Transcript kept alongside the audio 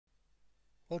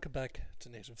Welcome back to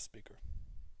Native Speaker.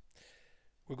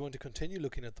 We're going to continue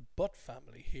looking at the but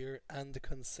family here and the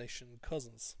concession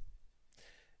cousins.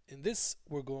 In this,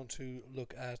 we're going to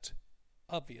look at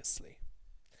obviously.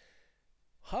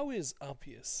 How is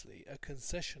obviously a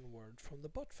concession word from the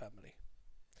but family?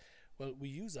 Well, we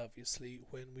use obviously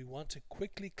when we want to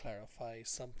quickly clarify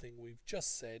something we've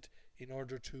just said in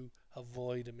order to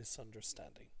avoid a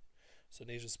misunderstanding. So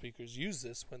native speakers use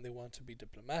this when they want to be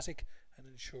diplomatic and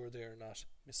ensure they are not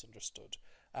misunderstood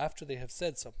after they have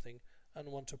said something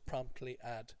and want to promptly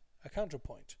add a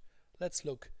counterpoint. Let's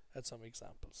look at some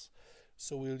examples.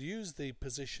 So we'll use the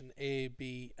position A,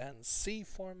 B and C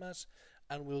format,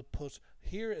 and we'll put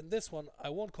here in this one, I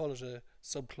won't call it a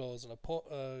subclause and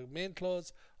a main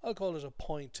clause, I'll call it a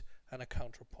point and a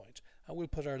counterpoint, and we'll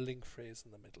put our link phrase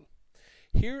in the middle.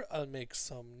 Here I'll make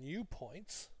some new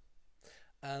points,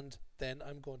 and then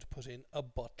I'm going to put in a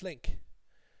but link.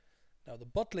 Now the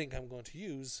but link I'm going to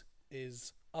use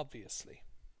is obviously.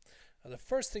 Now the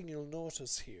first thing you'll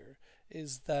notice here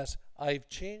is that I've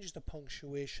changed the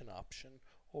punctuation option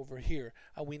over here,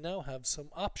 and we now have some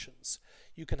options.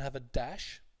 You can have a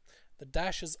dash. The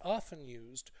dash is often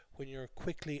used when you're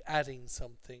quickly adding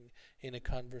something in a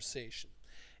conversation.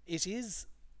 It is,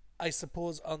 I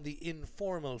suppose, on the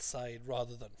informal side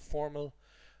rather than formal,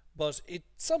 but it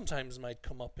sometimes might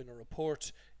come up in a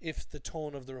report if the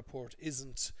tone of the report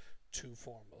isn't too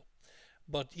formal.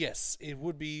 But yes, it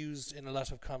would be used in a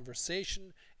lot of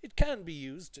conversation. It can be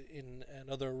used in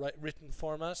another written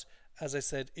format, as I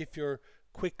said, if you're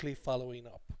quickly following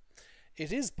up.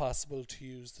 It is possible to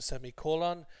use the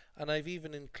semicolon, and I've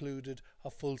even included a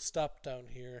full stop down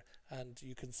here, and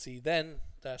you can see then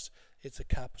that it's a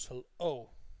capital O.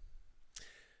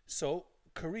 So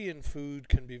Korean food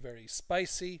can be very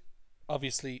spicy.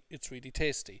 Obviously, it's really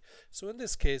tasty. So in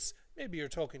this case, maybe you're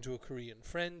talking to a Korean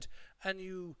friend and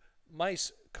you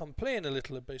might complain a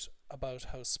little bit about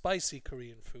how spicy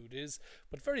Korean food is,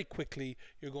 but very quickly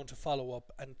you're going to follow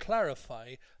up and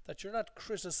clarify that you're not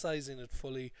criticizing it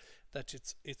fully, that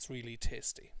it's really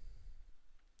tasty.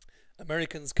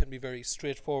 Americans can be very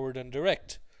straightforward and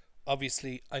direct.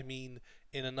 Obviously, I mean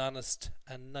in an honest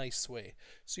and nice way.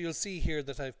 So you'll see here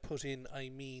that I've put in I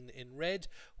mean in red.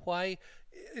 Why?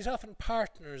 It often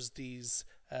partners these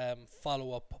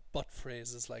follow-up but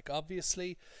phrases like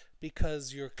obviously,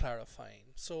 because you're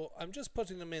clarifying. So I'm just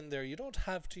putting them in there. You don't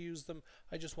have to use them.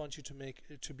 I just want you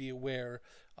to be aware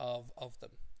of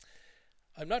them.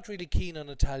 I'm not really keen on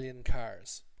Italian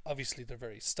cars. Obviously, they're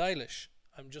very stylish.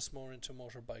 I'm just more into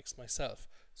motorbikes myself.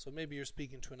 So maybe you're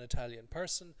speaking to an Italian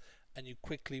person and you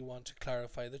quickly want to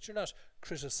clarify that you're not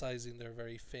criticizing their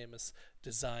very famous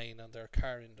design and their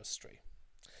car industry.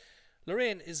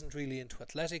 Lorraine isn't really into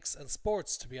athletics and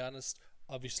sports, to be honest.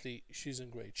 Obviously, she's in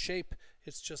great shape.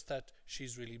 It's just that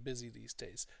she's really busy these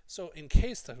days. So in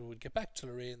case that we would get back to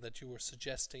Lorraine, that you were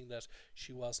suggesting that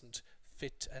she wasn't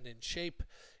fit and in shape,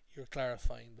 you're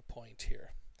clarifying the point here.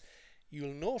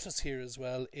 You'll notice here as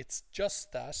well, it's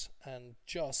just that, and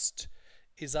just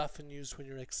is often used when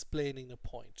you're explaining a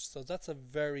point. So that's a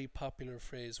very popular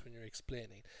phrase when you're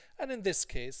explaining. And in this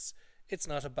case, it's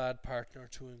not a bad partner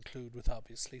to include with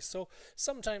obviously. So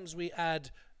sometimes we add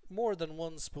more than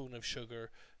 1 spoon of sugar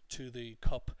to the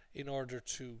cup in order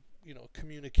to,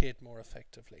 communicate more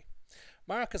effectively.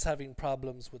 Mark is having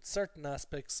problems with certain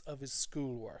aspects of his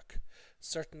schoolwork.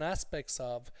 Certain aspects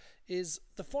of is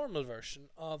the formal version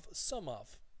of some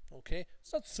of. Okay,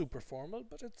 it's not super formal,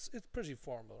 but it's pretty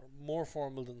formal, more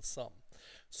formal than some.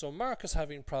 So Mark is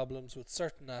having problems with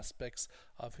certain aspects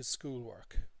of his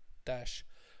schoolwork. Dash.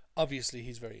 Obviously,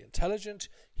 he's very intelligent.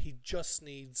 He just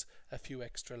needs a few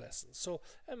extra lessons. So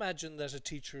imagine that a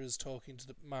teacher is talking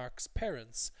to Mark's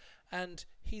parents, and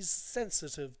he's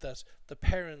sensitive that the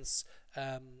parents,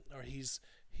 or he's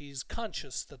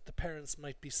conscious that the parents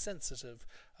might be sensitive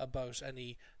about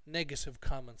any negative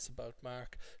comments about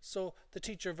Mark. So the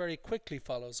teacher very quickly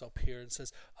follows up here and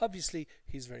says, obviously,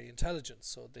 he's very intelligent.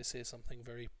 So they say something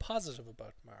very positive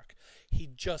about Mark. He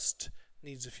just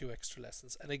needs a few extra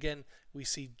lessons. And again, we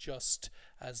see just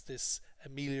as this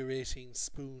ameliorating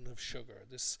spoon of sugar,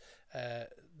 this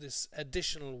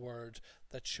additional word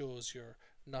that shows you're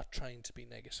not trying to be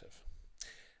negative.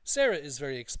 Sarah is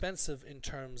very expensive in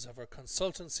terms of her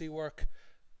consultancy work.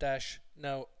 Dash.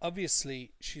 Now,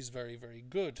 obviously, she's very, very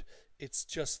good. It's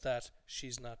just that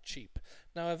she's not cheap.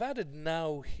 Now, I've added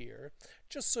now here,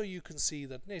 just so you can see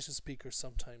that native speakers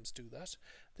sometimes do that.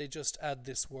 They just add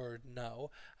this word now,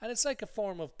 and it's like a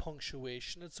form of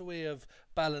punctuation. It's a way of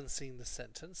balancing the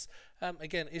sentence.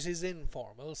 Again, it is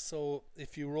informal, so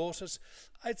if you wrote it,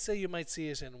 I'd say you might see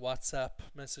it in WhatsApp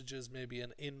messages, maybe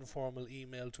an informal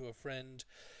email to a friend.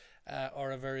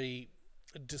 or a very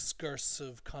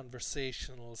discursive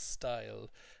conversational style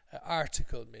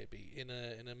article, maybe in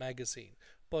a magazine,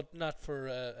 but not for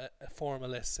a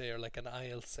formal essay or like an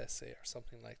IELTS essay or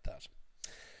something like that.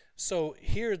 So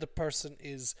here the person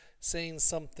is saying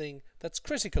something that's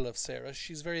critical of Sarah.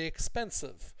 She's very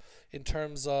expensive in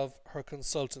terms of her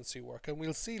consultancy work, and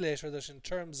we'll see later that in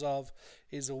terms of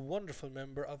is a wonderful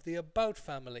member of the About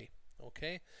family.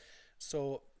 Okay,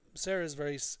 so Sarah is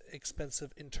very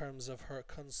expensive in terms of her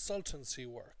consultancy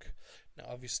work. Now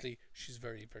obviously she's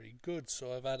very, very good,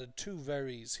 so I've added two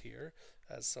verys here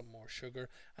as some more sugar,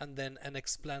 and then an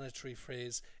explanatory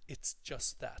phrase, it's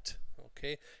just that.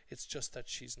 Okay, it's just that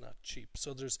she's not cheap.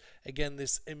 So there's again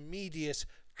this immediate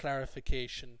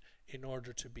clarification in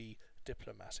order to be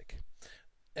diplomatic.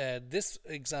 This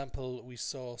example, we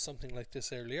saw something like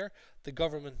this earlier. The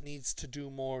government needs to do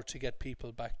more to get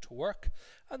people back to work.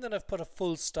 And then I've put a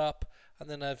full stop, and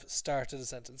then I've started a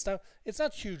sentence. Now, it's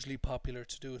not hugely popular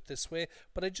to do it this way,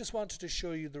 but I just wanted to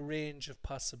show you the range of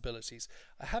possibilities.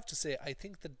 I have to say, I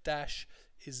think the dash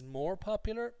is more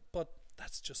popular, but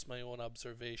that's just my own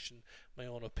observation, my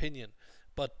own opinion.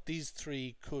 But these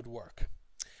three could work.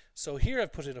 So here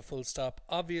I've put in a full stop.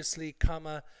 Obviously,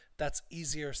 comma, that's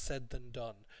easier said than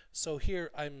done. So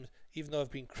here even though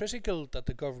I've been critical that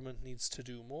the government needs to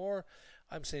do more,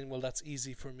 I'm saying, well, that's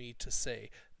easy for me to say.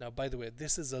 Now, by the way,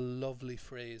 this is a lovely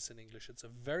phrase in English. It's a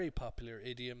very popular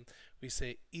idiom. We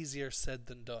say easier said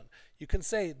than done. You can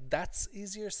say that's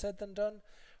easier said than done,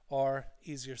 or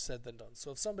easier said than done.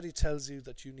 So if somebody tells you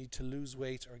that you need to lose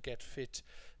weight or get fit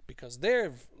because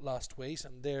they've lost weight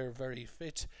and they're very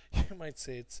fit, you might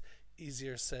say it's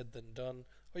easier said than done,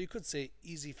 or you could say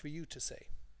easy for you to say.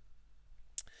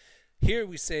 Here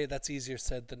we say that's easier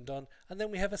said than done, and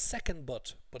then we have a second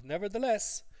but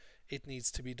nevertheless it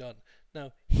needs to be done.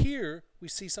 Now here we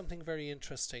see something very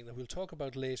interesting that we'll talk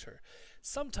about later.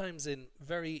 Sometimes in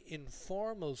very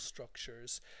informal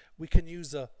structures we can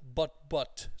use a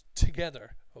but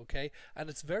together, okay? And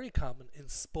it's very common in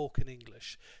spoken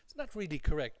English. It's not really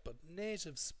correct, but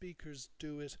native speakers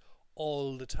do it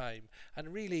all the time,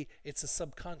 and really it's a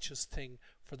subconscious thing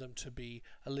for them to be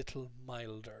a little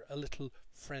milder, a little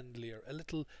friendlier, a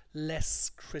little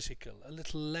less critical, a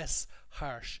little less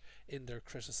harsh in their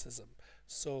criticism.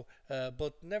 So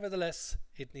but nevertheless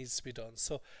it needs to be done.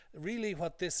 So really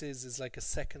what this is like a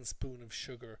second spoon of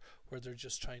sugar where they're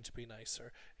just trying to be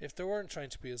nicer. If they weren't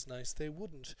trying to be as nice, they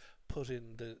wouldn't put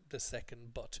in the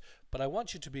second but I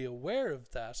want you to be aware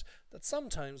of that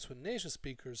sometimes when native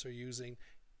speakers are using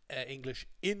English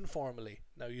informally.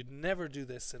 Now you'd never do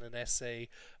this in an essay,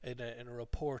 in a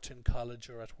report in college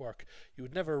or at work. You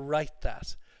would never write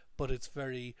that, but it's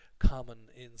very common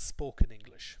in spoken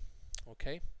English.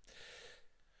 Okay?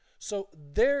 So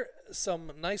there are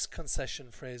some nice concession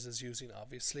phrases using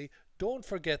obviously. Don't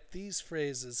forget these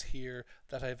phrases here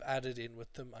that I've added in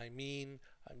with them. I mean,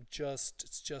 I'm just,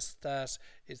 it's just that,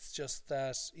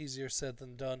 easier said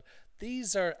than done.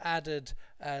 These are added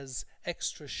as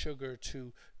extra sugar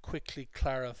to quickly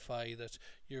clarify that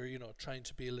you're, trying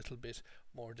to be a little bit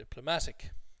more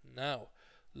diplomatic. Now,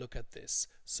 look at this.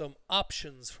 Some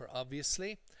options for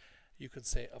obviously. You could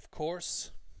say, of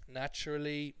course,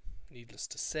 naturally, needless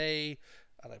to say,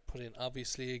 and I put in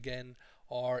obviously again,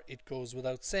 or it goes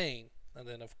without saying, and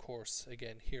then of course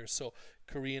again here. So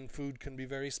Korean food can be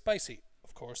very spicy.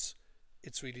 Of course,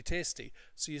 it's really tasty.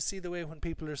 So you see the way when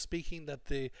people are speaking that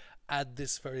they add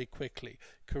this very quickly.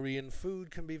 Korean food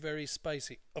can be very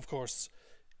spicy. Of course,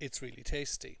 it's really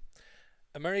tasty.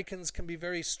 Americans can be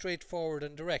very straightforward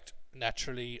and direct.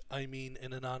 Naturally, I mean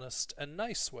in an honest and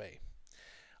nice way.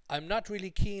 I'm not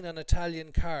really keen on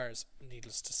Italian cars.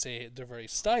 Needless to say, they're very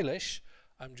stylish.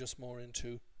 I'm just more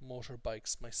into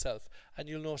motorbikes myself. And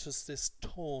you'll notice this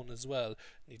tone as well.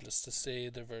 Needless to say,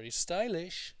 they're very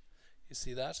stylish. You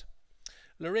see that?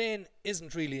 Lorraine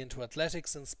isn't really into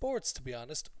athletics and sports, to be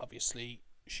honest. Obviously,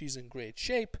 she's in great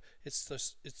shape. It's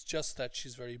just that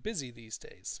she's very busy these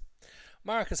days.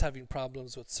 Mark is having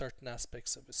problems with certain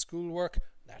aspects of his schoolwork.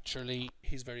 Naturally,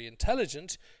 he's very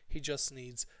intelligent. He just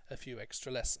needs a few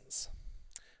extra lessons.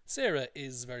 Sarah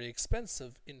is very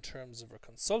expensive in terms of her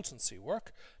consultancy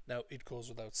work. Now, it goes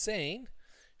without saying.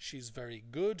 She's very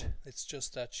good. It's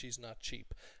just that she's not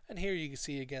cheap. And here you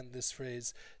see again this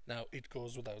phrase, now it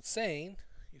goes without saying.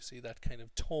 You see that kind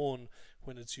of tone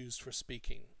when it's used for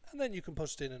speaking. And then you can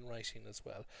put it in writing as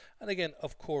well. And again,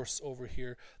 of course, over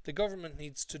here, the government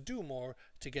needs to do more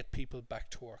to get people back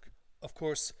to work. Of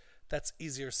course, that's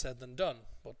easier said than done,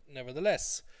 but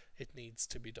nevertheless, it needs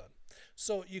to be done.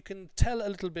 So you can tell a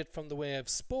little bit from the way I've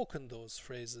spoken those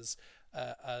phrases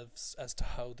as to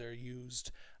how they're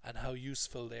used and how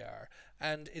useful they are.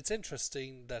 And it's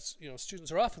interesting that, you know,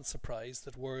 students are often surprised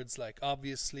that words like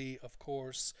obviously, of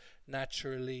course,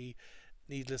 naturally,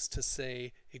 needless to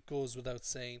say, it goes without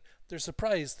saying, they're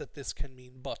surprised that this can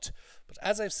mean but. But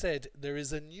as I've said, there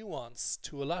is a nuance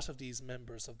to a lot of these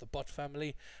members of the but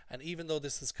family, and even though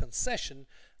this is concession,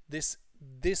 this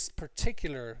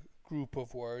particular group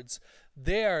of words,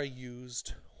 they are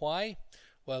used. Why?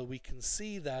 Well, we can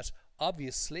see that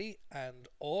obviously and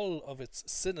all of its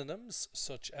synonyms,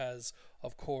 such as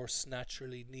of course,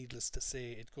 naturally, needless to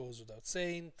say, it goes without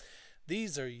saying,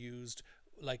 these are used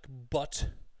like but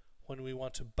when we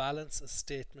want to balance a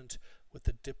statement with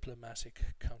a diplomatic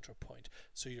counterpoint.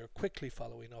 So you're quickly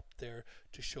following up there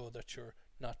to show that you're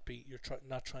not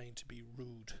trying to be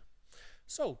rude.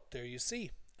 So there you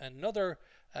see another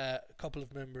couple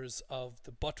of members of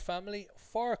the but family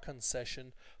for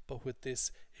concession, but with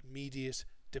this immediate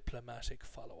diplomatic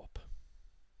follow-up.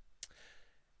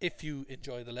 If you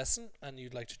enjoy the lesson and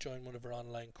you'd like to join one of our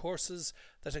online courses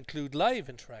that include live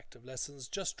interactive lessons,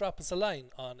 just drop us a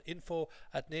line on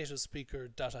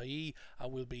info@nativespeaker.ie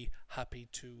and we'll be happy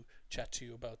to chat to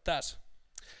you about that.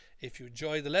 If you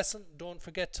enjoy the lesson, don't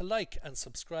forget to like and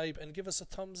subscribe and give us a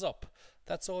thumbs up.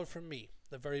 That's all from me.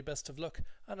 The very best of luck,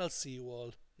 and I'll see you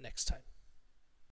all next time.